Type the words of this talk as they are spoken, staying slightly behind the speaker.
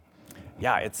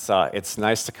Yeah, it's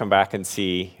nice to come back and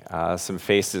see some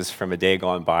faces from a day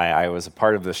gone by. I was a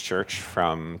part of this church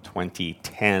from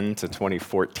 2010 to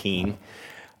 2014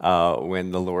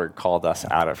 when the Lord called us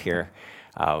out of here.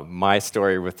 My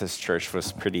story with this church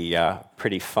was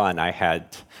pretty fun. I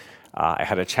had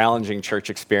a challenging church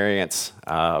experience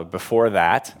before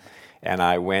that, and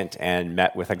I went and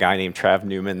met with a guy named Trav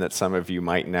Newman that some of you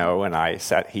might know. And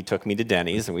he took me to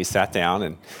Denny's, and we sat down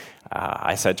and.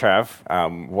 I said,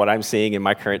 Trav, what I'm seeing in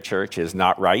my current church is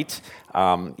not right.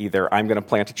 Either I'm going to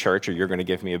plant a church or you're going to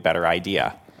give me a better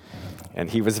idea. And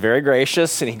he was very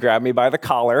gracious, and he grabbed me by the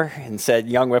collar and said,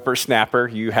 young whippersnapper,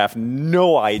 you have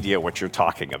no idea what you're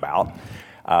talking about.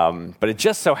 But it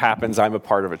just so happens I'm a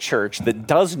part of a church that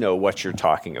does know what you're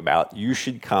talking about. You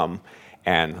should come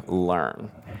and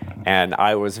learn. And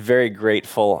I was very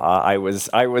grateful. I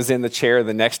was in the chair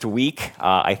the next week.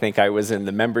 I think I was in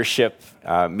the membership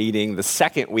meeting the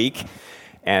second week,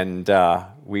 and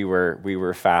we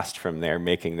were fast from there,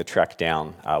 making the trek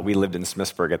down. We lived in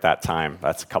Smithsburg at that time.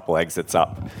 That's a couple exits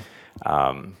up,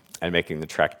 and making the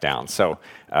trek down. So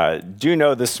do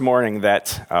know this morning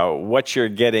that what you're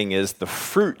getting is the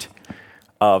fruit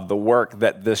of the work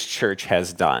that this church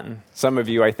has done. Some of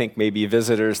you, I think, may be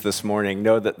visitors this morning,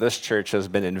 know that this church has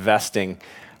been investing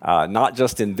not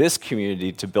just in this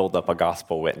community to build up a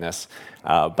gospel witness,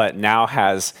 but now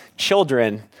has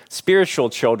children,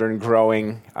 spiritual children,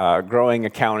 growing a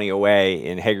county away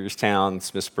in Hagerstown,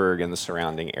 Smithsburg, and the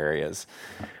surrounding areas.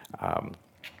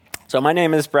 So my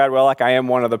name is Brad Wellock. I am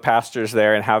one of the pastors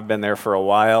there and have been there for a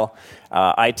while.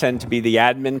 I tend to be the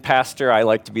admin pastor. I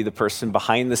like to be the person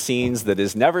behind the scenes that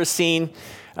is never seen.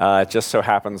 It just so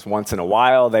happens once in a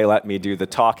while they let me do the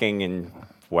talking, and,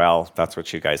 well, that's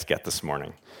what you guys get this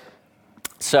morning.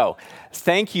 So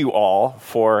thank you all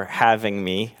for having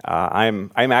me.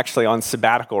 I'm actually on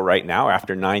sabbatical right now.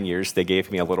 After 9 years, they gave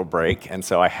me a little break, and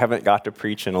so I haven't got to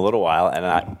preach in a little while.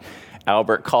 And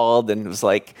Albert called and was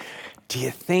like, do you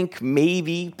think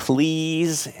maybe,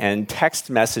 please, and text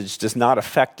message does not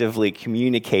effectively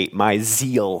communicate my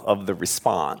zeal of the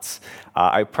response?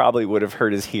 I probably would have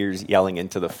heard his ears yelling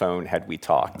into the phone had we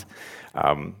talked.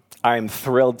 I'm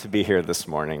thrilled to be here this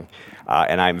morning,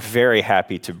 and I'm very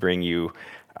happy to bring you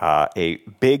a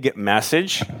big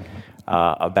message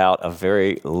about a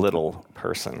very little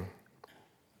person.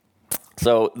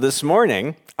 So this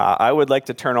morning, I would like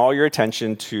to turn all your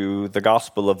attention to the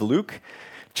Gospel of Luke,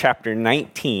 chapter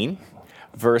 19,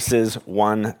 verses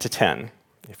 1 to 10.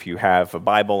 If you have a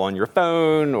Bible on your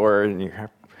phone or in your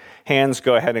hands,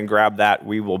 go ahead and grab that.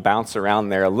 We will bounce around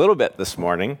there a little bit this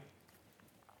morning.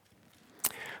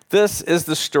 This is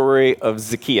the story of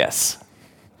Zacchaeus,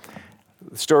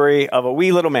 the story of a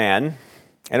wee little man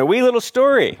and a wee little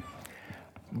story,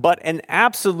 but an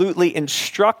absolutely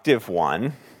instructive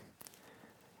one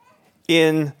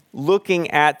in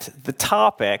looking at the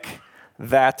topic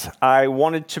that I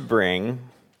wanted to bring.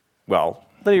 Well,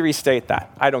 let me restate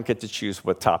that. I don't get to choose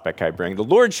what topic I bring. The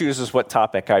Lord chooses what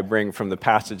topic I bring from the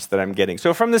passage that I'm getting.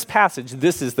 So from this passage,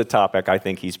 this is the topic I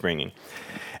think he's bringing.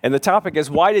 And the topic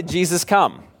is, why did Jesus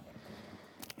come?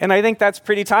 And I think that's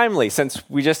pretty timely since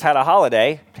we just had a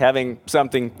holiday having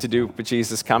something to do with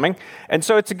Jesus coming. And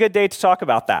so it's a good day to talk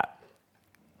about that.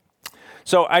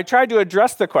 So I tried to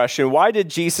address the question, why did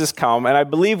Jesus come? And I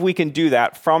believe we can do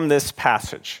that from this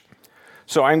passage.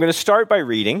 So I'm going to start by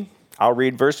reading. I'll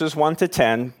read verses 1 to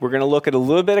 10. We're going to look at a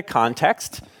little bit of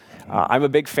context. I'm a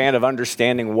big fan of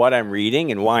understanding what I'm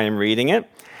reading and why I'm reading it.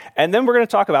 And then we're going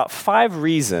to talk about 5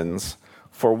 reasons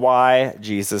for why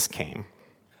Jesus came.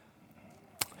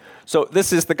 So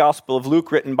this is the Gospel of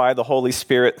Luke, written by the Holy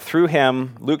Spirit through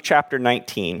him, Luke chapter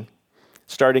 19,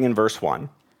 starting in verse 1.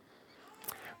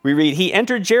 We read, "He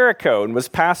entered Jericho and was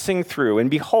passing through, and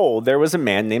behold, there was a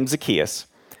man named Zacchaeus.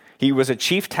 He was a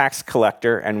chief tax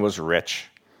collector and was rich.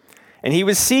 And he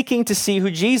was seeking to see who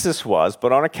Jesus was,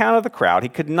 but on account of the crowd, he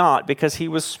could not because he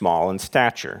was small in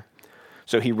stature.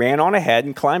 So he ran on ahead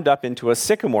and climbed up into a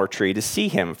sycamore tree to see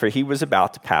him, for he was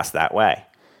about to pass that way.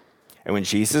 And when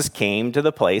Jesus came to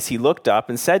the place, he looked up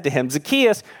and said to him,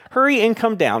 'Zacchaeus, hurry and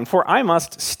come down, for I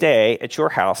must stay at your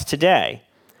house today.'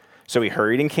 So he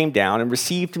hurried and came down and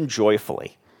received him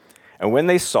joyfully. And when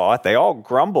they saw it, they all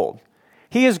grumbled.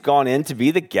 'He has gone in to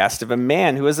be the guest of a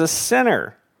man who is a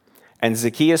sinner.' And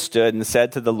Zacchaeus stood and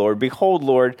said to the Lord, 'Behold,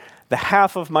 Lord, the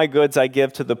half of my goods I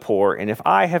give to the poor, and if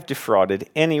I have defrauded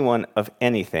anyone of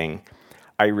anything,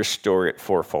 I restore it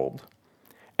fourfold.'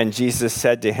 And Jesus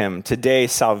said to him, 'Today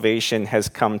salvation has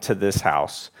come to this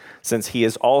house, since he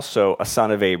is also a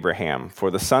son of Abraham, for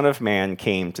the Son of Man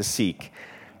came to seek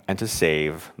and to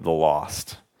save the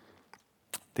lost.'"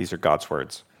 These are God's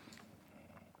words.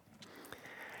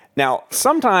 Now,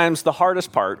 sometimes the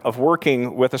hardest part of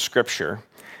working with a scripture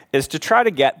is to try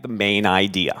to get the main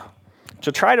idea,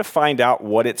 to try to find out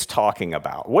what it's talking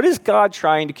about. What is God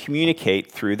trying to communicate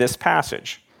through this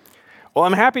passage? Well,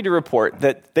 I'm happy to report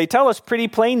that they tell us pretty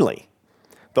plainly.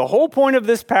 The whole point of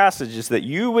this passage is that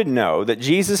you would know that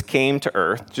Jesus came to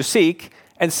earth to seek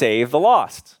and save the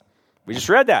lost. We just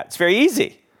read that. It's very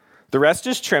easy. The rest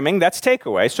is trimming. That's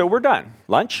takeaway, so we're done.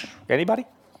 Lunch? Anybody?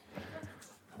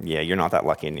 Yeah, you're not that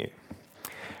lucky in you.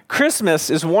 Christmas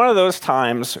is one of those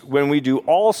times when we do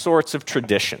all sorts of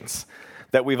traditions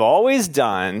that we've always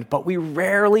done, but we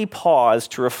rarely pause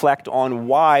to reflect on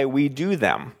why we do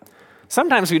them.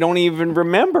 Sometimes we don't even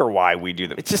remember why we do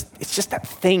them. It's just that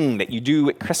thing that you do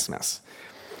at Christmas.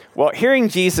 Well, hearing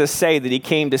Jesus say that he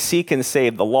came to seek and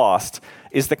save the lost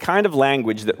is the kind of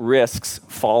language that risks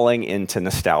falling into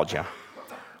nostalgia.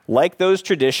 Like those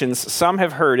traditions, some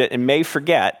have heard it and may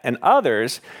forget, and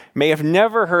others may have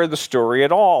never heard the story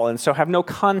at all and so have no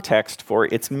context for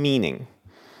its meaning.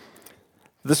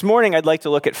 This morning, I'd like to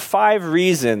look at 5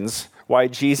 reasons why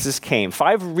Jesus came,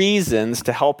 5 reasons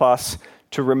to help us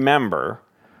to remember,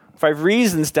 5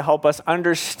 reasons to help us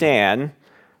understand,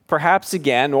 perhaps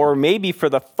again, or maybe for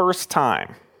the first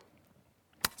time.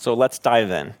 So let's dive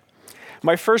in.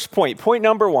 My first point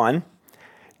number 1,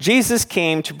 Jesus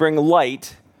came to bring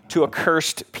light to a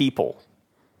cursed people.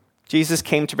 Jesus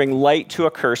came to bring light to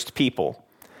a cursed people.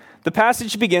 The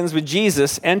passage begins with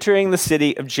Jesus entering the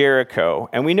city of Jericho,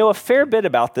 and we know a fair bit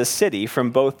about this city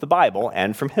from both the Bible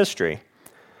and from history.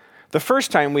 The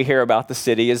first time we hear about the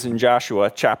city is in Joshua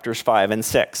chapters 5 and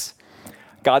 6.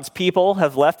 God's people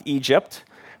have left Egypt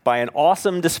by an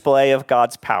awesome display of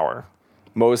God's power.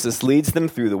 Moses leads them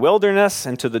through the wilderness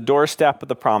and to the doorstep of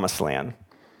the promised land.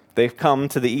 They've come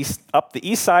to up the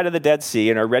east side of the Dead Sea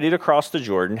and are ready to cross the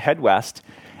Jordan, head west,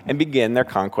 and begin their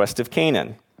conquest of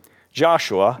Canaan.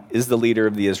 Joshua is the leader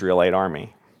of the Israelite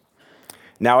army.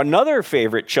 Now another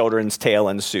favorite children's tale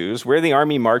ensues, where the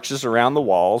army marches around the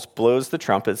walls, blows the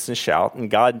trumpets and shout, and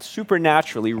God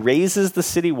supernaturally raises the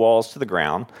city walls to the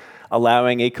ground,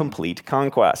 allowing a complete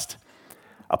conquest.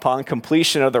 Upon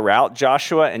completion of the rout,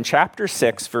 Joshua in chapter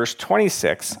 6, verse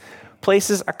 26,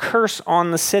 places a curse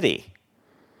on the city.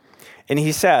 And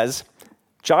he says,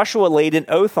 Joshua laid an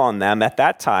oath on them at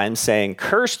that time, saying,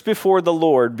 "Cursed before the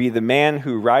Lord be the man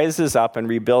who rises up and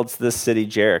rebuilds this city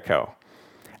Jericho.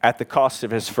 At the cost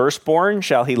of his firstborn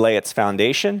shall he lay its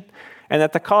foundation, and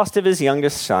at the cost of his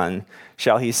youngest son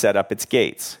shall he set up its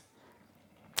gates."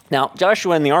 Now,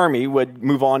 Joshua and the army would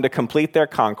move on to complete their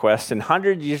conquest, and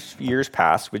 100 years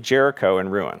passed with Jericho in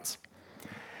ruins.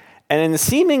 And in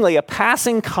seemingly a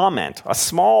passing comment, a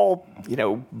small,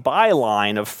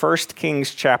 byline of 1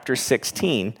 Kings chapter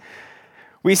 16,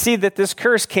 we see that this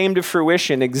curse came to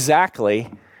fruition exactly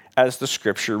as the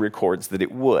scripture records that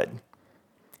it would.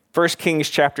 1 Kings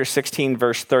chapter 16,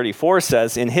 verse 34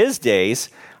 says, "In his days,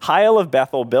 Hiel of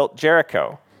Bethel built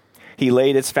Jericho. He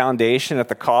laid its foundation at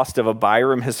the cost of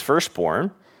Abiram his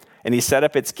firstborn, and he set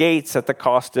up its gates at the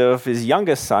cost of his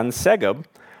youngest son, Segub,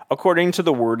 according to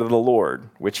the word of the Lord,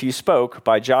 which he spoke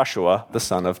by Joshua the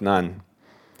son of Nun."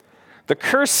 The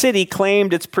cursed city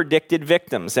claimed its predicted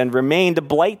victims and remained a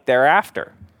blight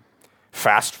thereafter.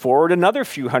 Fast forward another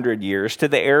few hundred years to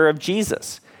the era of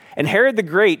Jesus, and Herod the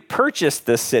Great purchased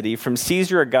this city from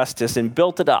Caesar Augustus and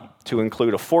built it up to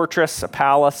include a fortress, a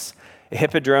palace, a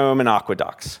hippodrome, and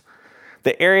aqueducts.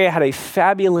 The area had a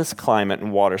fabulous climate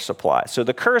and water supply, so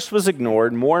the curse was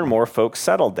ignored. More and more folks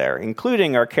settled there,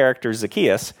 including our character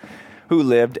Zacchaeus, who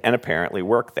lived and apparently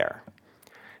worked there.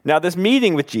 Now, this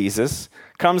meeting with Jesus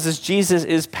comes as Jesus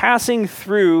is passing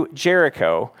through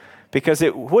Jericho, because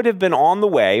it would have been on the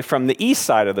way from the east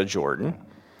side of the Jordan,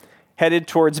 headed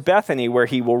towards Bethany, where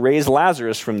he will raise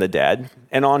Lazarus from the dead,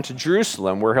 and on to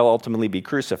Jerusalem, where he'll ultimately be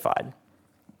crucified.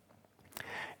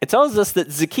 It tells us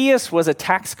that Zacchaeus was a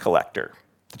tax collector,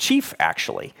 the chief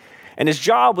actually, and his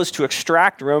job was to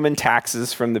extract Roman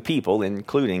taxes from the people,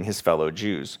 including his fellow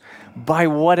Jews, by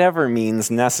whatever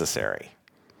means necessary.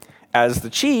 As the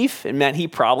chief, it meant he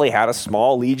probably had a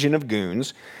small legion of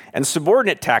goons and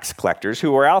subordinate tax collectors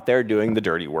who were out there doing the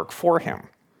dirty work for him.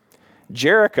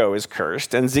 Jericho is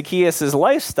cursed, and Zacchaeus'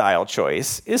 lifestyle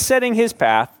choice is setting his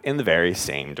path in the very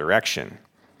same direction.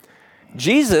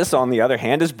 Jesus, on the other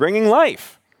hand, is bringing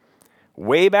life.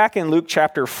 Way back in Luke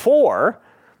chapter 4,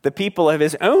 the people of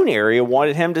his own area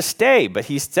wanted him to stay, but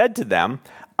he said to them,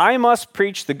 "I must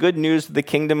preach the good news of the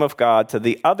kingdom of God to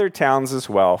the other towns as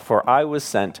well, for I was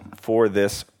sent for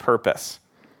this purpose."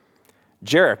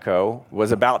 Jericho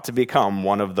was about to become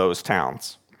one of those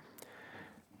towns.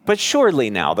 But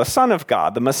surely now, the Son of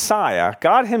God, the Messiah,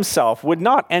 God himself, would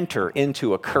not enter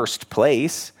into a cursed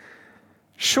place.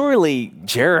 Surely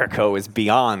Jericho is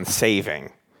beyond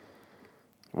saving.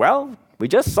 Well, we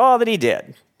just saw that he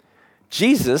did.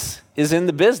 Jesus is in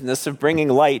the business of bringing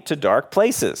light to dark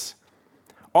places.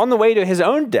 On the way to his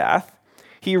own death,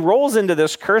 he rolls into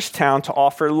this cursed town to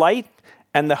offer light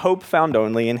and the hope found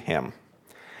only in him.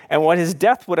 And what his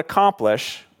death would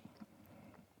accomplish,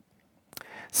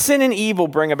 sin and evil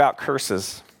bring about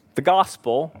curses. The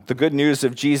gospel, the good news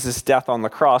of Jesus' death on the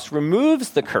cross,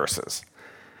 removes the curses.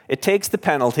 It takes the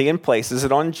penalty and places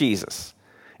it on Jesus.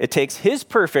 It takes his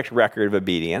perfect record of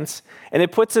obedience, and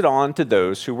it puts it on to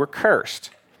those who were cursed.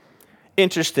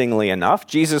 Interestingly enough,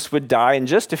 Jesus would die in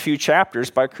just a few chapters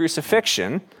by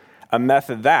crucifixion, a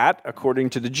method that, according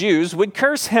to the Jews, would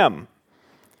curse him.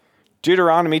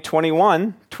 Deuteronomy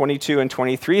 21, 22, and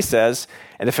 23 says,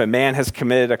 "And if a man has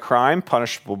committed a crime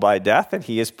punishable by death, and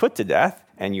he is put to death,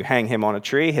 and you hang him on a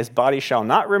tree, his body shall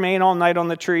not remain all night on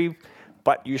the tree,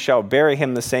 but you shall bury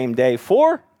him the same day,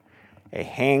 for a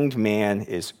hanged man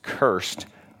is cursed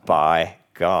by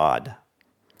God."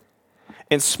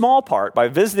 In small part, by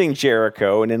visiting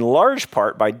Jericho, and in large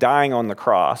part, by dying on the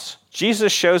cross,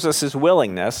 Jesus shows us his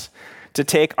willingness to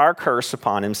take our curse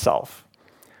upon himself.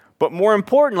 But more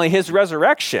importantly, his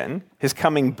resurrection, his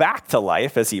coming back to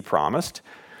life, as he promised,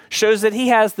 shows that he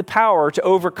has the power to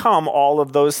overcome all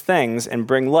of those things and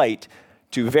bring light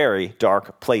to very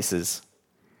dark places.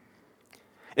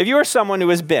 If you are someone who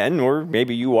has been, or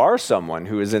maybe you are someone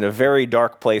who is in a very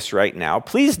dark place right now,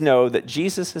 please know that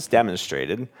Jesus has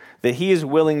demonstrated that he is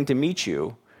willing to meet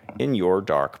you in your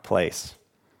dark place.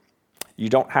 You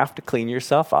don't have to clean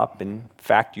yourself up. In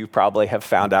fact, you probably have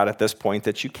found out at this point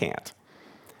that you can't.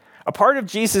 A part of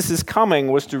Jesus'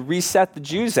 coming was to reset the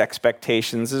Jews'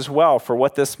 expectations as well for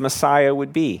what this Messiah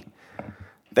would be.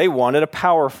 They wanted a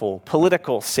powerful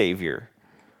political savior.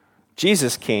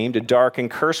 Jesus came to dark and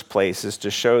cursed places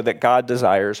to show that God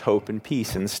desires hope and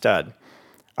peace instead,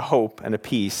 a hope and a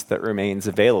peace that remains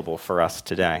available for us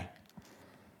today.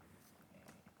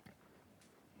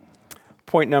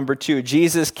 Point number 2,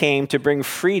 Jesus came to bring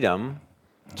freedom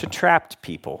to trapped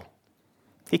people.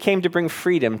 He came to bring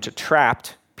freedom to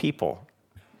trapped people.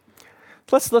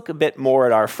 Let's look a bit more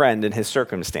at our friend and his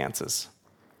circumstances.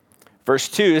 Verse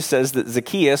 2 says that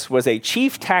Zacchaeus was a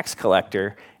chief tax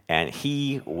collector and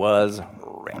he was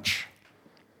rich.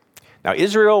 Now,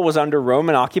 Israel was under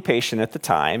Roman occupation at the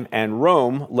time, and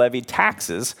Rome levied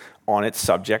taxes on its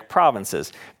subject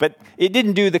provinces. But it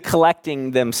didn't do the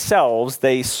collecting themselves.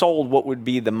 They sold what would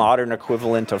be the modern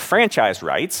equivalent of franchise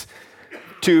rights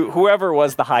to whoever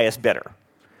was the highest bidder.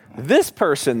 This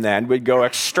person then would go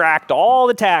extract all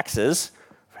the taxes,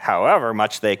 however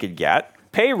much they could get,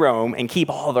 pay Rome, and keep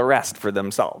all the rest for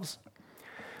themselves.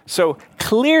 So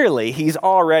clearly, he's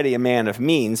already a man of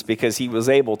means because he was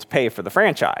able to pay for the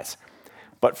franchise.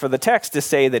 But for the text to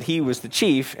say that he was the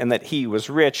chief and that he was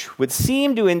rich would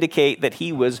seem to indicate that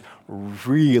he was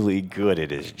really good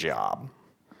at his job.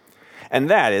 And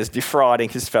that is defrauding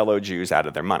his fellow Jews out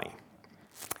of their money.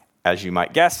 As you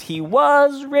might guess, he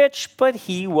was rich, but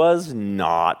he was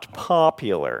not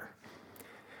popular.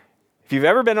 If you've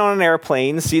ever been on an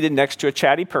airplane seated next to a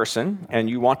chatty person and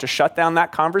you want to shut down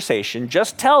that conversation,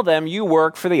 just tell them you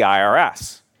work for the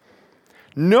IRS.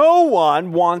 No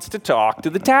one wants to talk to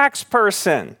the tax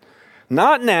person.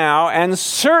 Not now, and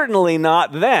certainly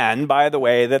not then, by the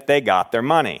way that they got their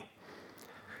money.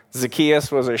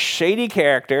 Zacchaeus was a shady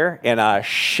character in a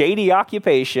shady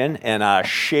occupation in a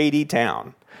shady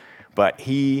town. But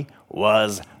he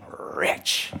was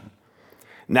rich.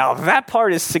 Now, that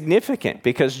part is significant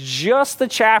because just the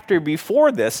chapter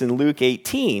before this in Luke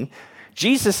 18,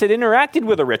 Jesus had interacted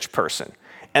with a rich person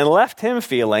and left him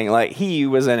feeling like he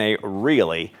was in a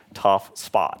really tough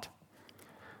spot.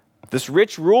 This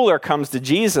rich ruler comes to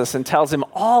Jesus and tells him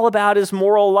all about his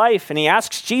moral life, and he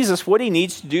asks Jesus what he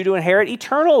needs to do to inherit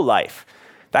eternal life.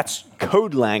 That's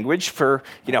code language for,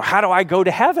 how do I go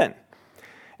to heaven?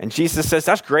 And Jesus says,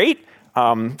 that's great.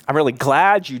 I'm really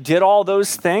glad you did all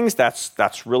those things.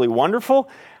 That's really wonderful.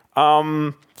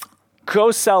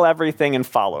 Go sell everything and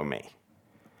follow me.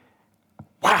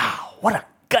 Wow, what a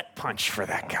gut punch for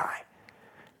that guy.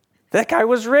 That guy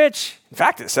was rich. In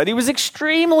fact, it said he was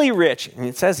extremely rich. And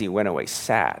it says he went away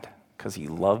sad because he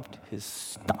loved his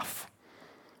stuff.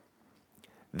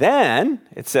 Then,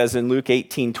 it says in Luke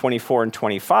 18, 24 and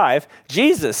 25,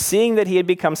 Jesus, seeing that he had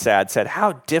become sad, said,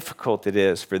 "How difficult it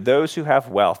is for those who have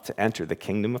wealth to enter the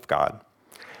kingdom of God.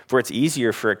 For it's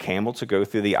easier for a camel to go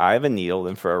through the eye of a needle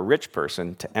than for a rich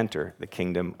person to enter the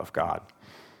kingdom of God."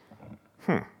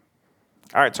 All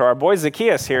right, so our boy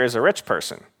Zacchaeus here is a rich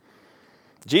person.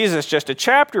 Jesus, just a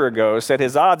chapter ago, said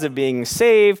his odds of being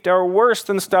saved are worse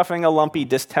than stuffing a lumpy,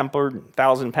 distempered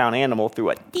 1,000-pound animal through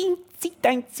a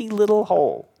teensy-tiny little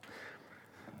hole.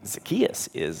 Zacchaeus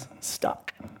is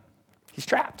stuck. He's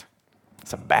trapped.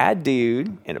 It's a bad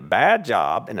dude in a bad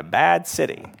job in a bad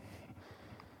city.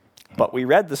 But we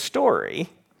read the story,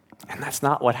 and that's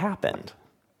not what happened.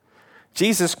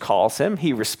 Jesus calls him,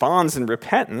 he responds in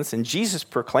repentance, and Jesus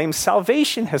proclaims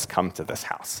salvation has come to this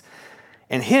house,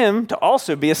 and him to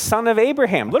also be a son of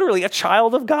Abraham, literally a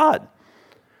child of God.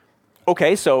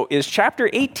 Okay, so is chapter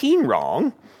 18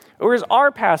 wrong, or is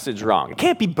our passage wrong? It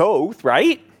can't be both,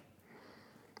 right?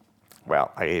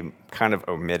 Well, I kind of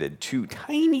omitted 2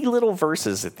 tiny little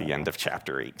verses at the end of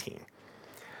chapter 18.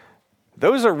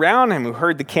 Those around him who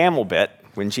heard the camel bit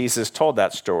when Jesus told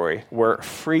that story were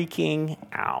freaking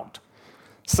out.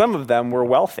 Some of them were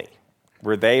wealthy.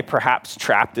 Were they perhaps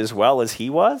trapped as well as he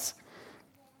was?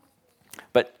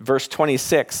 But verse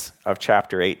 26 of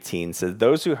chapter 18 says,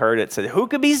 those who heard it said, who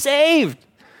could be saved?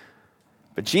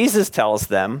 But Jesus tells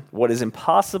them what is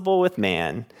impossible with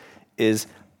man is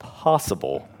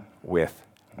possible with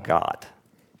God.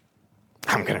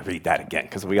 I'm going to read that again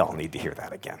because we all need to hear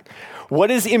that again.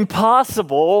 What is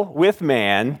impossible with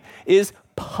man is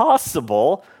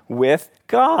possible with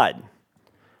God.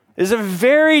 It is a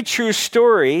very true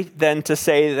story then to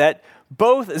say that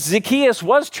both Zacchaeus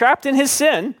was trapped in his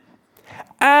sin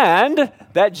and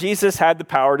that Jesus had the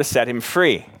power to set him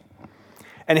free.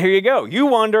 And here you go. You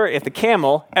wonder if the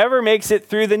camel ever makes it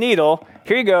through the needle.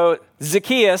 Here you go.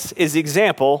 Zacchaeus is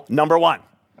example number 1.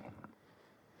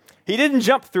 He didn't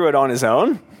jump through it on his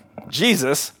own.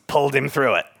 Jesus pulled him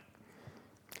through it.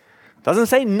 Doesn't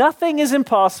say nothing is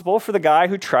impossible for the guy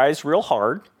who tries real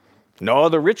hard. No,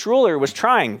 the rich ruler was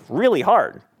trying really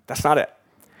hard. That's not it.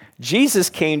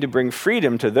 Jesus came to bring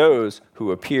freedom to those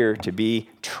who appear to be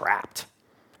trapped.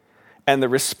 And the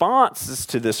responses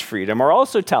to this freedom are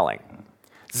also telling.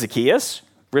 Zacchaeus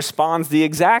responds the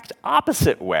exact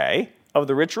opposite way of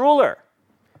the rich ruler.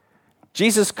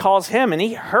 Jesus calls him and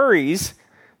he hurries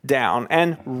down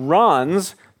and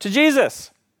runs to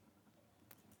Jesus.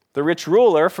 The rich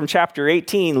ruler from chapter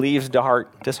 18 leaves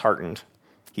disheartened.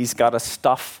 He's got a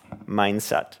stuff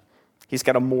mindset. He's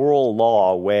got a moral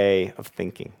law way of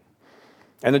thinking.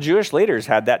 And the Jewish leaders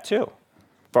had that too.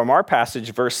 From our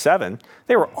passage, verse 7,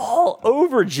 they were all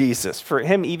over Jesus for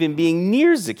him even being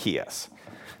near Zacchaeus.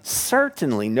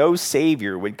 Certainly no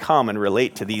Savior would come and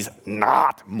relate to these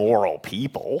not moral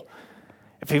people.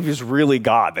 If he was really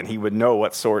God, then he would know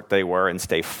what sort they were and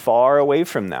stay far away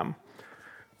from them.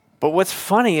 But what's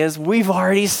funny is we've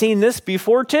already seen this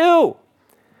before too.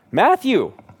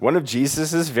 Matthew, one of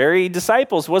Jesus' very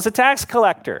disciples, was a tax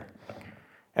collector.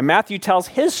 And Matthew tells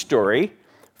his story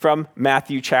from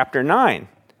Matthew chapter 9.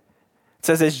 It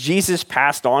says, as Jesus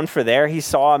passed on for there, he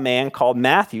saw a man called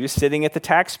Matthew sitting at the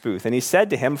tax booth, and he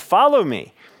said to him, follow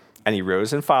me. And he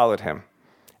rose and followed him.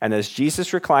 And as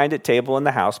Jesus reclined at table in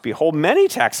the house, behold, many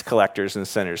tax collectors and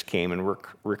sinners came and were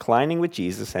reclining with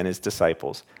Jesus and his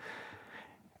disciples.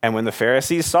 And when the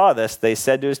Pharisees saw this, they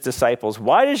said to his disciples,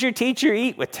 why does your teacher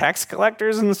eat with tax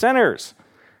collectors and sinners?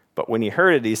 But when he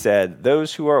heard it, he said,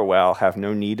 those who are well have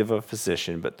no need of a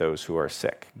physician, but those who are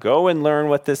sick. Go and learn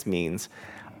what this means.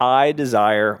 I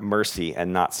desire mercy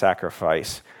and not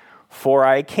sacrifice, for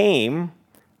I came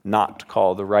not to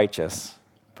call the righteous,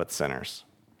 but sinners.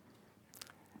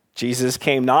 Jesus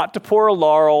came not to pour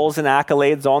laurels and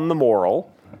accolades on the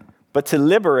moral, but to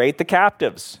liberate the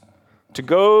captives, to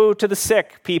go to the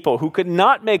sick people who could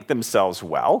not make themselves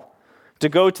well, to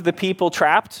go to the people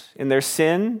trapped in their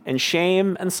sin and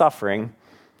shame and suffering,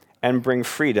 and bring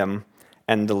freedom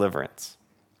and deliverance.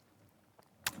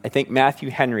 I think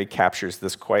Matthew Henry captures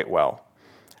this quite well.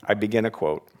 I begin a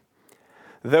quote.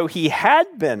 Though he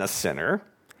had been a sinner,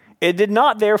 it did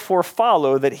not therefore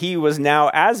follow that he was now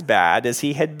as bad as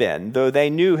he had been, though they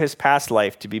knew his past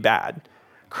life to be bad.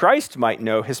 Christ might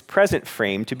know his present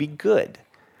frame to be good.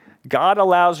 God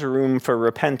allows room for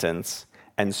repentance,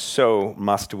 and so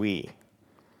must we.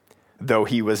 Though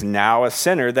he was now a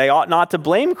sinner, they ought not to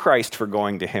blame Christ for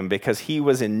going to him, because he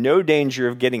was in no danger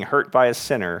of getting hurt by a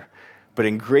sinner, but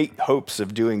in great hopes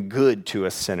of doing good to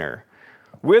a sinner.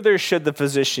 Whither should the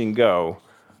physician go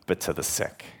but to the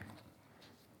sick?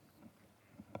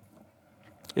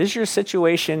 Is your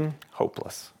situation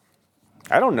hopeless?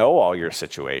 I don't know all your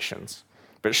situations,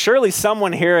 but surely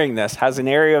someone hearing this has an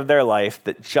area of their life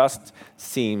that just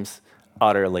seems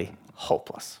utterly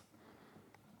hopeless.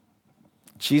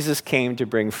 Jesus came to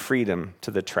bring freedom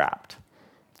to the trapped,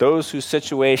 those whose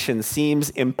situation seems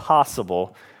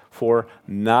impossible, for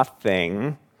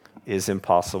nothing is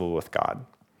impossible with God.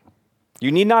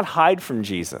 You need not hide from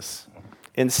Jesus.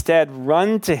 Instead,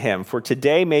 run to him, for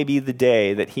today may be the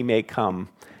day that he may come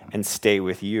and stay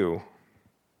with you.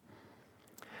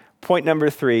 Point number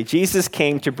 3, Jesus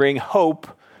came to bring hope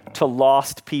to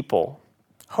lost people.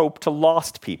 Hope to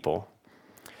lost people.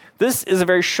 This is a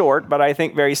very short, but I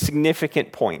think very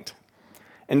significant point.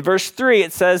 In verse 3,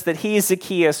 it says that he,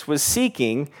 Zacchaeus, was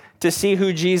seeking to see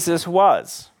who Jesus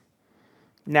was.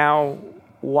 Now,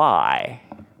 why?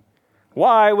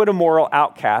 Why would a moral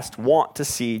outcast want to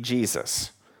see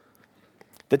Jesus?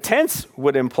 The tense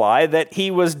would imply that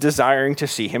he was desiring to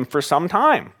see him for some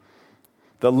time.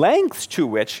 The lengths to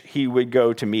which he would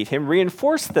go to meet him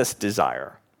reinforced this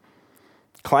desire.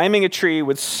 Climbing a tree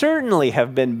would certainly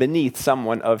have been beneath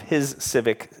someone of his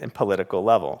civic and political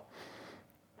level.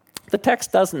 The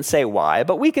text doesn't say why,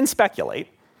 but we can speculate.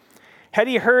 Had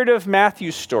he heard of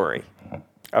Matthew's story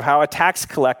of how a tax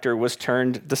collector was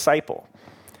turned disciple?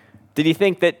 Did he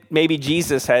think that maybe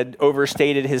Jesus had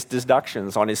overstated his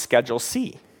deductions on his Schedule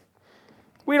C?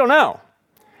 We don't know.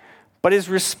 But his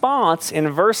response in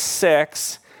verse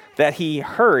 6, that he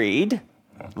hurried,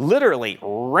 literally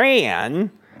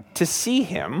ran to see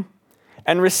him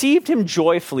and received him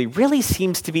joyfully, really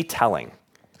seems to be telling.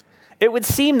 It would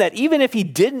seem that even if he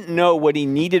didn't know what he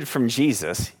needed from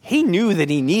Jesus, he knew that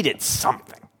he needed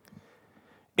something.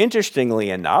 Interestingly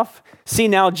enough, see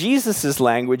now Jesus'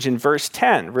 language in verse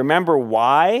 10. Remember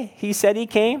why he said he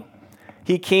came?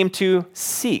 He came to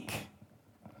seek.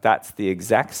 That's the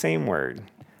exact same word.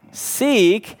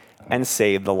 Seek and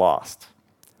save the lost.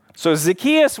 So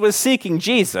Zacchaeus was seeking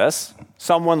Jesus,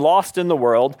 someone lost in the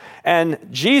world, and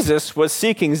Jesus was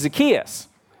seeking Zacchaeus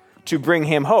to bring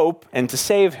him hope and to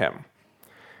save him.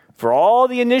 For all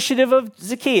the initiative of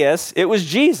Zacchaeus, it was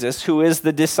Jesus who is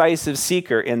the decisive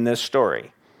seeker in this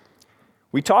story.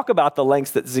 We talk about the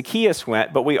lengths that Zacchaeus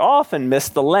went, but we often miss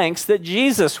the lengths that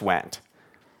Jesus went.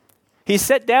 He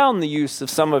set down the use of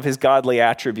some of his godly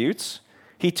attributes.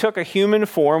 He took a human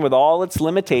form with all its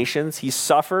limitations. He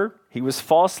suffered. He was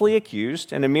falsely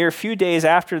accused. And a mere few days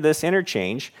after this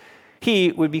interchange,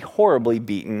 he would be horribly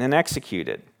beaten and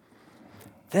executed.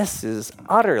 This is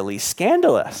utterly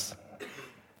scandalous.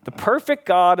 The perfect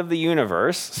God of the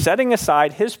universe setting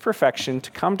aside his perfection to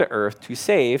come to earth to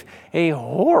save a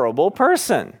horrible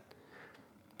person.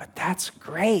 But that's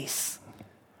grace.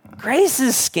 Grace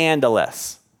is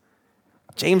scandalous.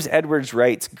 James Edwards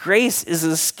writes, grace is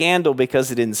a scandal because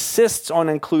it insists on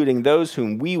including those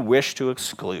whom we wish to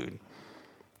exclude.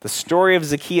 The story of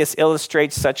Zacchaeus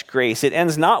illustrates such grace. It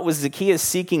ends not with Zacchaeus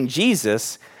seeking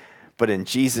Jesus, but in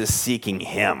Jesus seeking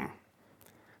him.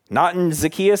 Not in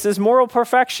Zacchaeus' moral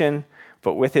perfection,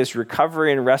 but with his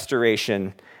recovery and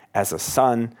restoration as a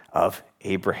son of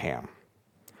Abraham.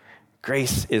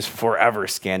 Grace is forever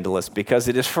scandalous because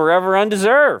it is forever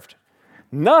undeserved.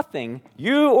 Nothing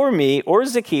you or me or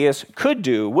Zacchaeus could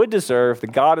do would deserve the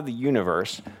God of the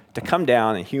universe to come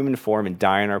down in human form and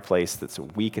die in our place so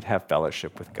we could have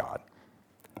fellowship with God.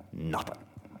 Nothing.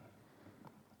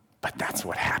 But that's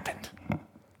what happened.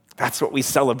 That's what we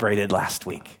celebrated last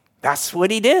week. That's what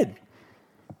he did.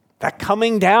 That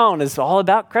coming down is all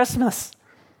about Christmas.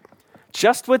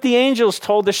 Just what the angels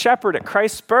told the shepherd at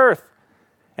Christ's birth.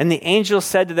 And the angel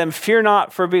said to them, "Fear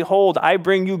not, for behold, I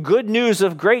bring you good news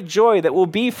of great joy that will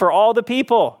be for all the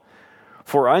people.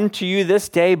 For unto you this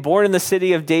day, born in the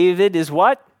city of David, is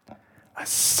what? A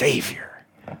Savior,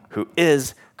 who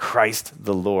is Christ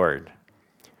the Lord."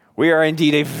 We are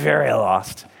indeed a very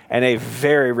lost and a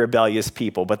very rebellious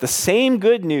people. But the same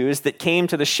good news that came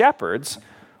to the shepherds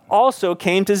also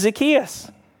came to Zacchaeus.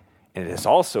 And it is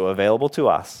also available to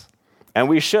us. And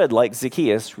we should, like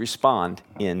Zacchaeus, respond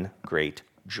in great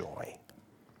joy.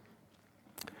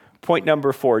 Point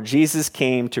number 4, Jesus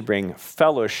came to bring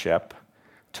fellowship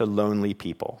to lonely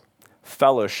people.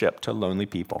 Fellowship to lonely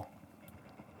people.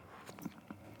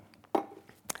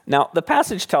 Now, the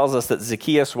passage tells us that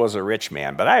Zacchaeus was a rich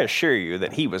man, but I assure you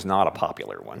that he was not a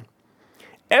popular one.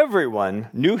 Everyone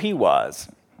knew he was,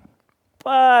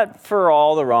 but for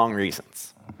all the wrong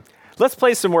reasons. Let's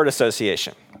play some word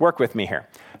association. Work with me here.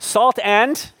 Salt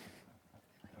and,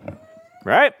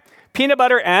 right? Peanut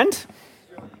butter and,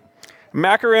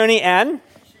 macaroni and,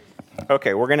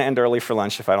 okay, we're going to end early for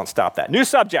lunch if I don't stop that. New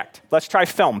subject. Let's try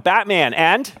film. Batman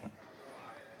and,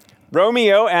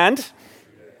 Romeo and,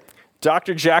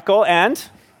 Dr. Jekyll and,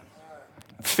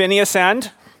 Phineas and,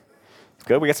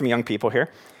 good, we got some young people here.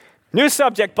 New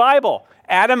subject, Bible.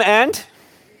 Adam and,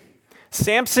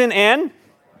 Samson and,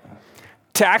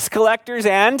 tax collectors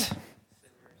and,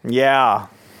 yeah,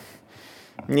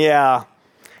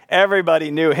 everybody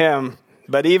knew him,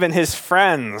 but even his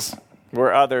friends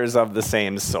were others of the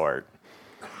same sort.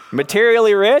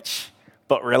 Materially rich,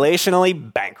 but relationally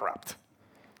bankrupt.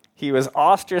 He was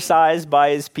ostracized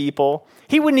by his people.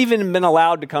 He wouldn't even have been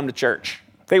allowed to come to church.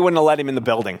 They wouldn't have let him in the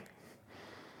building.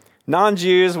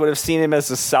 Non-Jews would have seen him as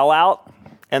a sellout,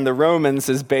 and the Romans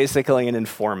as basically an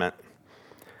informant.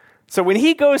 So when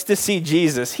he goes to see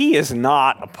Jesus, he is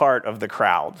not a part of the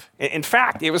crowd. In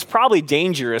fact, it was probably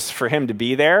dangerous for him to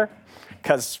be there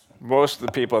because most of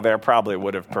the people there probably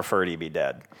would have preferred he be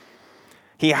dead.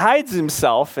 He hides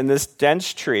himself in this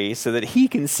dense tree so that he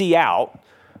can see out,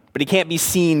 but he can't be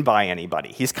seen by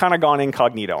anybody. He's kind of gone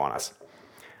incognito on us.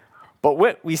 But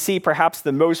what we see perhaps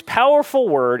the most powerful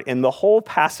word in the whole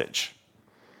passage.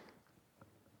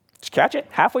 Did you catch it?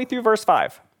 Halfway through verse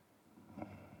 5.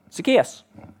 Zacchaeus.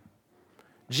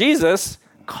 Jesus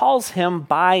calls him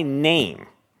by name.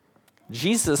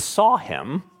 Jesus saw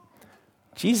him.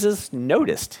 Jesus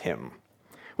noticed him.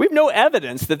 We have no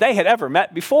evidence that they had ever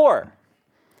met before.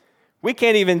 We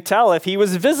can't even tell if he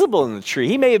was visible in the tree.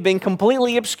 He may have been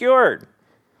completely obscured.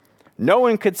 No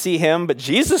one could see him, but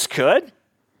Jesus could.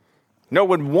 No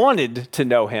one wanted to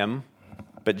know him,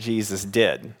 but Jesus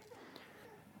did.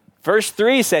 Verse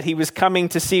 3 said he was coming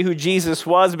to see who Jesus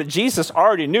was, but Jesus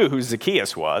already knew who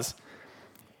Zacchaeus was.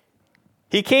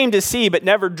 He came to see, but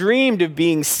never dreamed of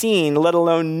being seen, let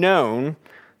alone known,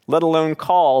 let alone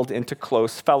called into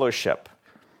close fellowship.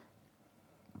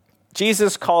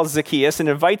 Jesus calls Zacchaeus and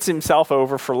invites himself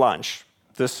over for lunch.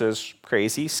 This is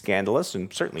crazy, scandalous,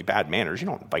 and certainly bad manners. You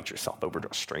don't invite yourself over to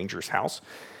a stranger's house.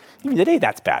 Even today,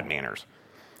 that's bad manners.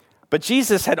 But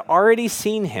Jesus had already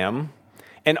seen him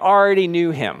and already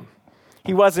knew him.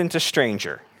 He wasn't a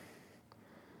stranger.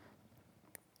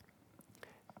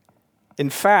 In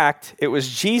fact, it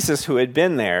was Jesus who had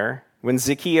been there when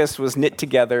Zacchaeus was knit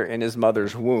together in his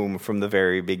mother's womb from the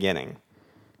very beginning.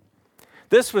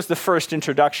 This was the first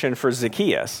introduction for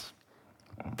Zacchaeus,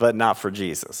 but not for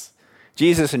Jesus.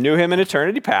 Jesus knew him in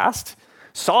eternity past,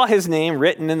 saw his name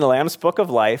written in the Lamb's Book of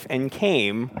Life, and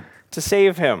came to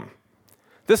save him.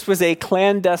 This was a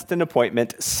clandestine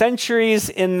appointment, centuries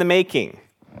in the making.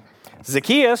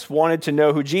 Zacchaeus wanted to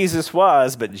know who Jesus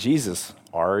was, but Jesus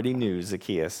already knew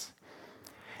Zacchaeus.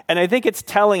 And I think it's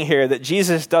telling here that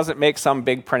Jesus doesn't make some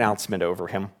big pronouncement over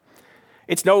him.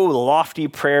 It's no lofty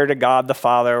prayer to God the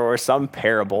Father or some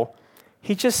parable.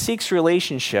 He just seeks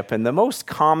relationship in the most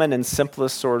common and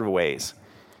simplest sort of ways.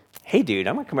 Hey, dude,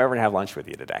 I'm going to come over and have lunch with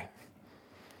you today.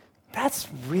 That's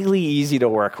really easy to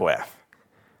work with.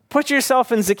 Put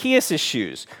yourself in Zacchaeus'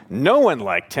 shoes. No one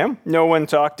liked him. No one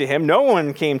talked to him. No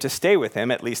one came to stay with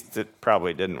him. At least it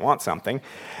probably didn't want something.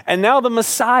 And now the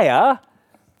Messiah,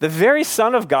 the very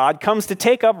Son of God, comes to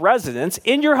take up residence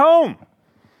in your home.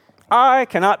 I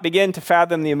cannot begin to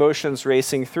fathom the emotions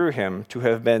racing through him to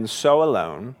have been so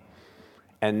alone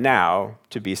and now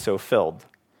to be so filled.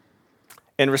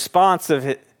 In response of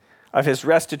his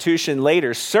restitution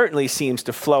later certainly seems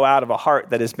to flow out of a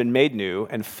heart that has been made new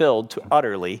and filled to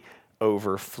utterly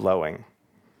overflowing.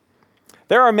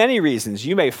 There are many reasons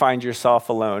you may find yourself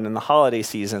alone, and the holiday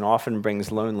season often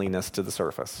brings loneliness to the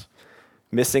surface.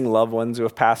 Missing loved ones who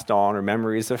have passed on, or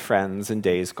memories of friends and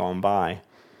days gone by.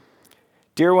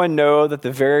 Dear one, know that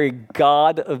the very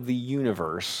God of the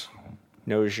universe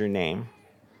knows your name.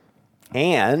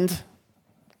 And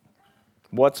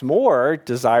what's more,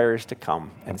 desires to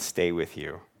come and stay with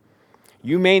you.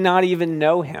 You may not even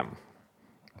know him,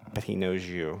 but he knows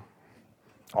you.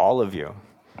 All of you.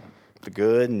 The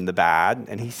good and the bad,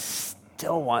 and he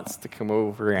still wants to come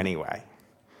over anyway.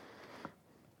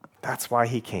 That's why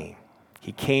he came.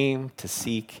 He came to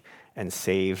seek and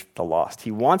save the lost.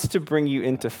 He wants to bring you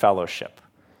into fellowship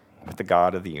with the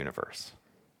God of the universe.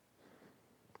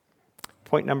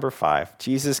 Point number 5,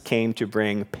 Jesus came to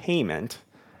bring payment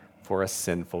for a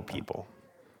sinful people.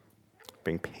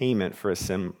 Bring payment for a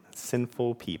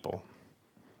sinful people.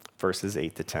 Verses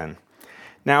 8 to 10.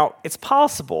 Now, it's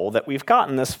possible that we've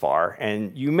gotten this far,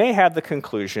 and you may have the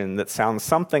conclusion that sounds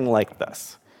something like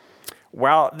this.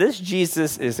 Well, this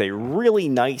Jesus is a really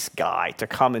nice guy to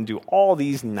come and do all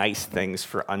these nice things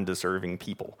for undeserving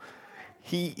people.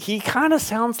 He kind of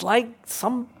sounds like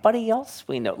somebody else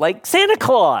we know, like Santa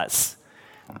Claus.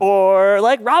 Or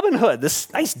like Robin Hood,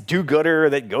 this nice do-gooder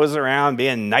that goes around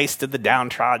being nice to the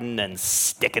downtrodden and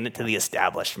sticking it to the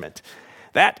establishment.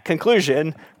 That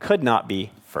conclusion could not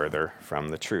be further from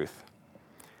the truth.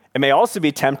 It may also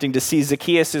be tempting to see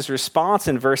Zacchaeus' response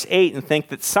in verse 8 and think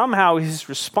that somehow his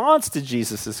response to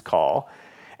Jesus' call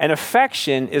and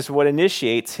affection is what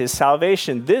initiates his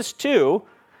salvation. This, too,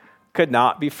 could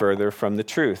not be further from the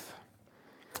truth.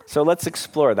 So let's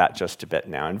explore that just a bit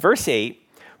now. In verse 8,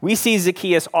 we see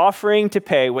Zacchaeus offering to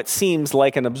pay what seems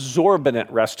like an absorbent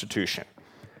restitution.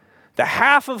 The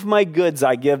half of my goods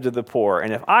I give to the poor,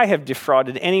 and if I have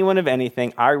defrauded anyone of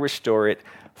anything, I restore it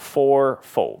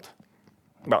fourfold.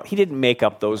 Well, he didn't make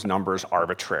up those numbers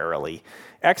arbitrarily.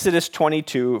 Exodus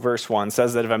 22, verse 1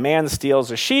 says that if a man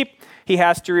steals a sheep, he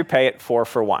has to repay it 4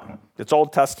 for 1. It's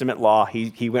Old Testament law.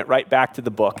 He went right back to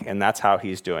the book, and that's how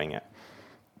he's doing it.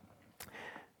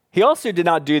 He also did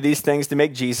not do these things to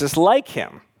make Jesus like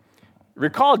him.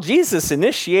 Recall, Jesus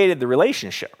initiated the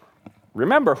relationship.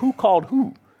 Remember, who called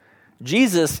who?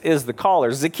 Jesus is the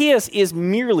caller. Zacchaeus is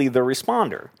merely the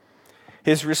responder.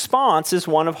 His response is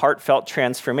one of heartfelt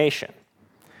transformation.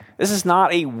 This is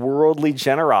not a worldly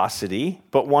generosity,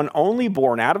 but one only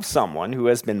born out of someone who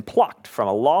has been plucked from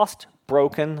a lost,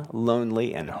 broken,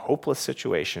 lonely, and hopeless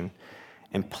situation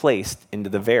and placed into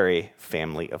the very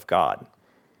family of God.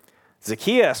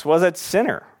 Zacchaeus was a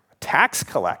sinner, a tax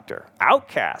collector,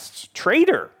 outcast,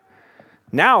 traitor.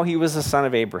 Now he was the son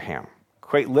of Abraham,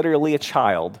 quite literally a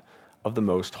child of the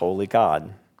most holy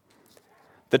God.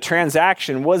 The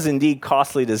transaction was indeed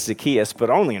costly to Zacchaeus,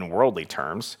 but only in worldly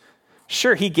terms.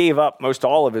 Sure, he gave up most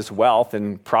all of his wealth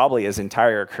and probably his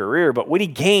entire career, but what he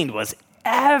gained was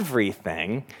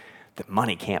everything that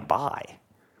money can't buy.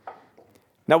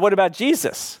 Now, what about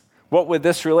Jesus? What would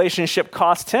this relationship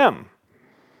cost him?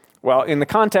 Well, in the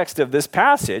context of this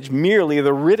passage, merely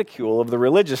the ridicule of the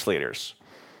religious leaders.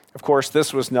 Of course,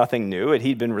 this was nothing new, and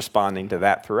he'd been responding to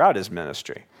that throughout his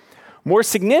ministry. More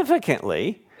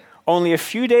significantly, only a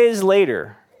few days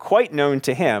later, quite known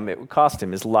to him, it would cost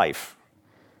him his life.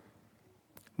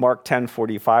 Mark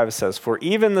 10:45 says, "For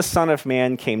even the Son of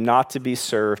Man came not to be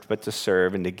served, but to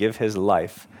serve and to give his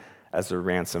life as a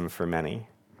ransom for many."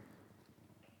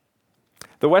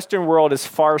 The Western world is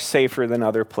far safer than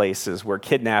other places where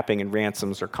kidnapping and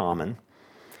ransoms are common.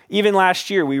 Even last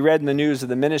year, we read in the news of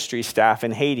the ministry staff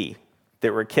in Haiti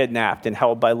that were kidnapped and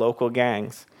held by local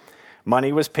gangs.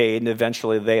 Money was paid, and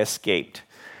eventually they escaped.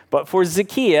 But for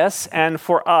Zacchaeus and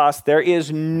for us, there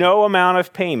is no amount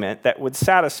of payment that would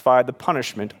satisfy the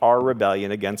punishment our rebellion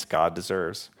against God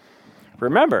deserves.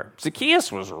 Remember,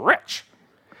 Zacchaeus was rich.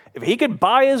 If he could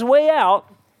buy his way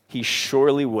out, he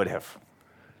surely would have.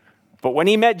 But when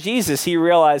he met Jesus, he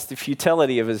realized the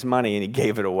futility of his money and he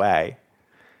gave it away.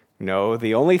 No,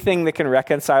 the only thing that can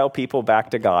reconcile people back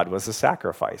to God was a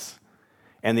sacrifice.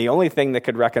 And the only thing that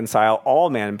could reconcile all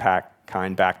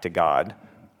mankind back to God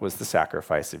was the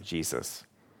sacrifice of Jesus.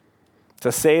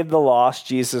 To save the lost,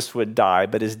 Jesus would die,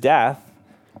 but his death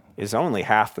is only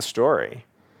half the story.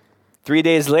 3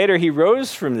 days later, he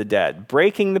rose from the dead,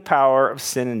 breaking the power of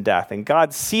sin and death, and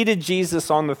God seated Jesus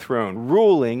on the throne,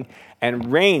 ruling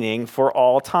and reigning for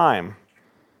all time.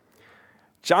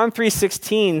 John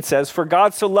 3:16 says, "For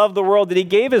God so loved the world that he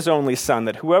gave his only Son,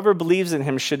 that whoever believes in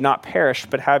him should not perish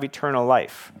but have eternal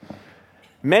life."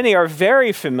 Many are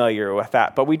very familiar with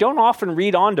that, but we don't often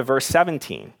read on to verse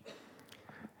 17.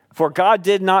 "For God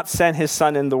did not send his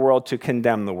Son in the world to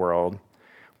condemn the world,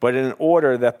 but in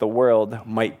order that the world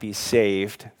might be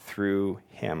saved through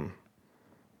him."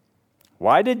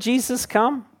 Why did Jesus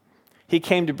come? He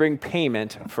came to bring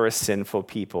payment for a sinful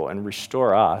people and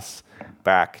restore us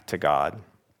back to God.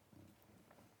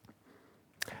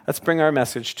 Let's bring our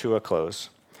message to a close.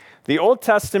 The Old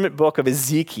Testament book of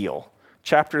Ezekiel,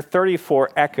 chapter 34,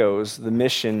 echoes the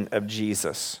mission of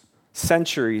Jesus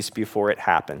centuries before it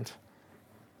happened.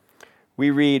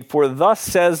 We read, "For thus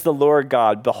says the Lord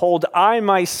God, behold, I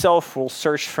myself will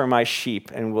search for my sheep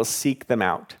and will seek them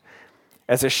out.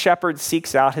 As a shepherd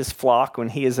seeks out his flock when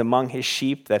he is among his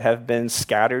sheep that have been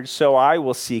scattered, so I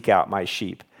will seek out my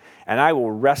sheep, and I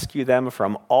will rescue them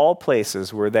from all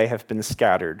places where they have been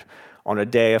scattered on a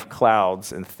day of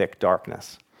clouds and thick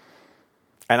darkness.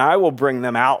 And I will bring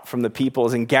them out from the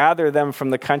peoples and gather them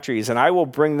from the countries, and I will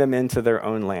bring them into their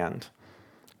own land."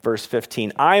 Verse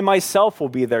 15, "I myself will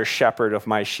be their shepherd of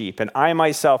my sheep, and I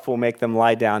myself will make them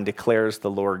lie down, declares the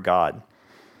Lord God.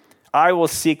 I will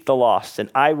seek the lost,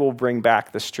 and I will bring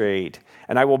back the strayed,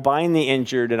 and I will bind the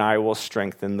injured, and I will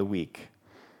strengthen the weak."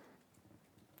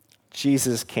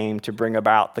 Jesus came to bring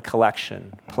about the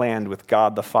collection planned with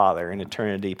God the Father in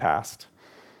eternity past.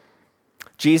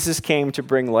 Jesus came to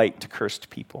bring light to cursed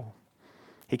people.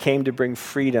 He came to bring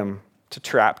freedom to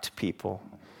trapped people.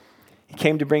 He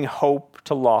came to bring hope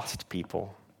to lost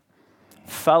people,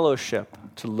 fellowship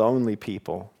to lonely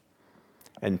people,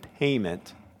 and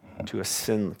payment to a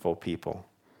sinful people.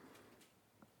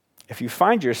 If you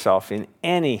find yourself in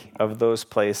any of those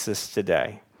places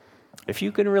today, if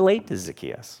you can relate to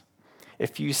Zacchaeus,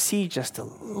 if you see just a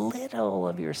little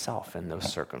of yourself in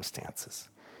those circumstances,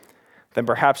 then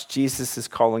perhaps Jesus is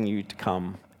calling you to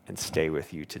come and stay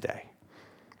with you today.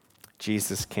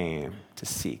 Jesus came to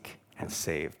seek and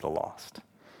save the lost.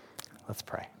 Let's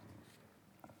pray.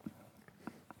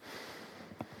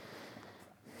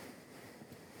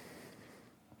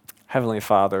 Heavenly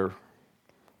Father,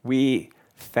 we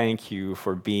thank you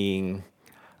for being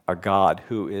a God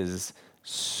who is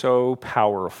so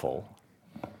powerful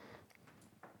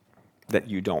that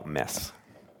you don't miss.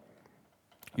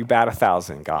 You bat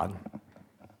 1,000, God.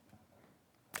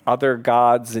 Other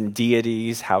gods and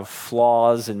deities have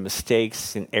flaws and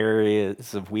mistakes and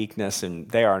areas of weakness, and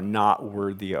they are not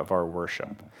worthy of our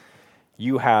worship.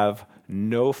 You have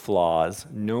no flaws,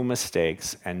 no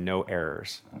mistakes, and no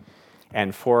errors.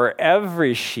 And for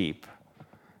every sheep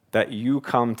that you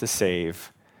come to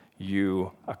save,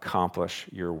 you accomplish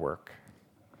your work.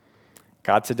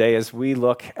 God, today as we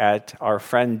look at our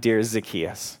friend dear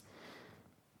Zacchaeus,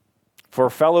 for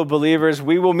fellow believers,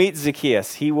 we will meet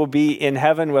Zacchaeus. He will be in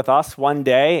heaven with us one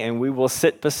day, and we will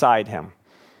sit beside him.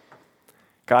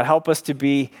 God, help us to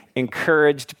be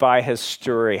encouraged by his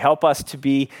story. Help us to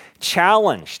be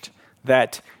challenged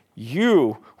that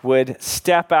you would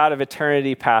step out of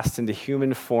eternity past into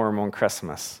human form on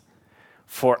Christmas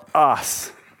for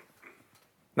us.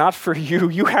 Not for you.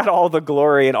 You had all the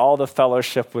glory and all the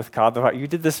fellowship with God. You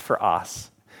did this for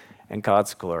us and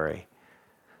God's glory.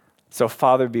 So,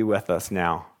 Father, be with us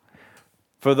now.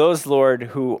 For those, Lord,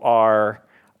 who are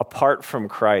apart from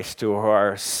Christ, who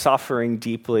are suffering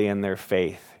deeply in their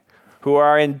faith, who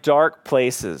are in dark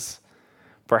places,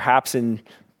 perhaps in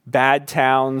bad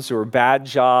towns or bad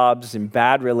jobs and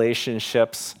bad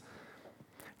relationships,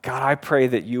 God, I pray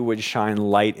that you would shine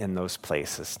light in those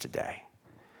places today.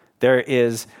 There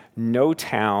is no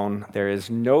town, there is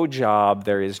no job,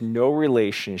 there is no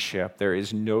relationship, there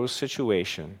is no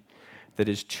situation that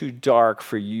is too dark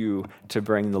for you to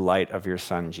bring the light of your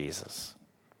Son, Jesus.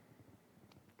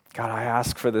 God, I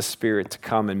ask for the Spirit to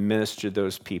come and minister to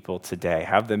those people today.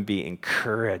 Have them be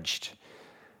encouraged.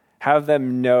 Have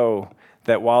them know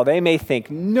that while they may think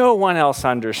no one else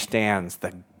understands,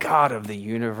 the God of the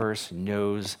universe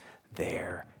knows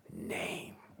their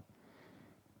name.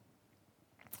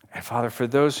 And Father, for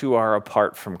those who are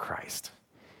apart from Christ,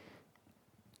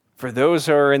 for those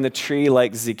who are in the tree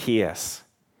like Zacchaeus,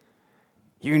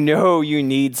 you know you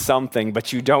need something,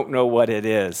 but you don't know what it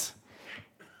is.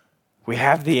 We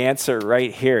have the answer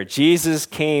right here. Jesus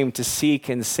came to seek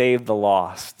and save the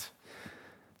lost.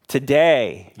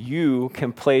 Today, you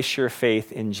can place your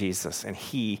faith in Jesus, and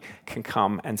he can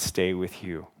come and stay with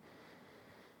you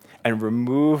and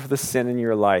remove the sin in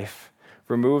your life,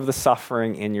 remove the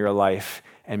suffering in your life,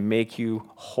 and make you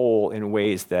whole in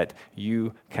ways that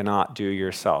you cannot do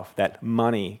yourself, that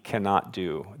money cannot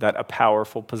do, that a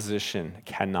powerful position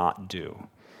cannot do.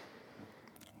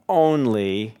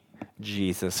 Only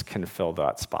Jesus can fill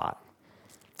that spot.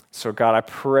 So God, I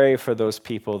pray for those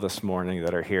people this morning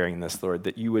that are hearing this, Lord,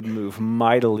 that you would move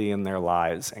mightily in their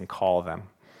lives and call them.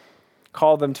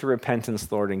 Call them to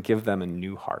repentance, Lord, and give them a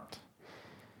new heart.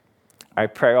 I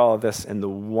pray all of this in the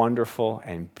wonderful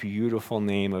and beautiful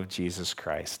name of Jesus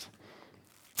Christ.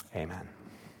 Amen.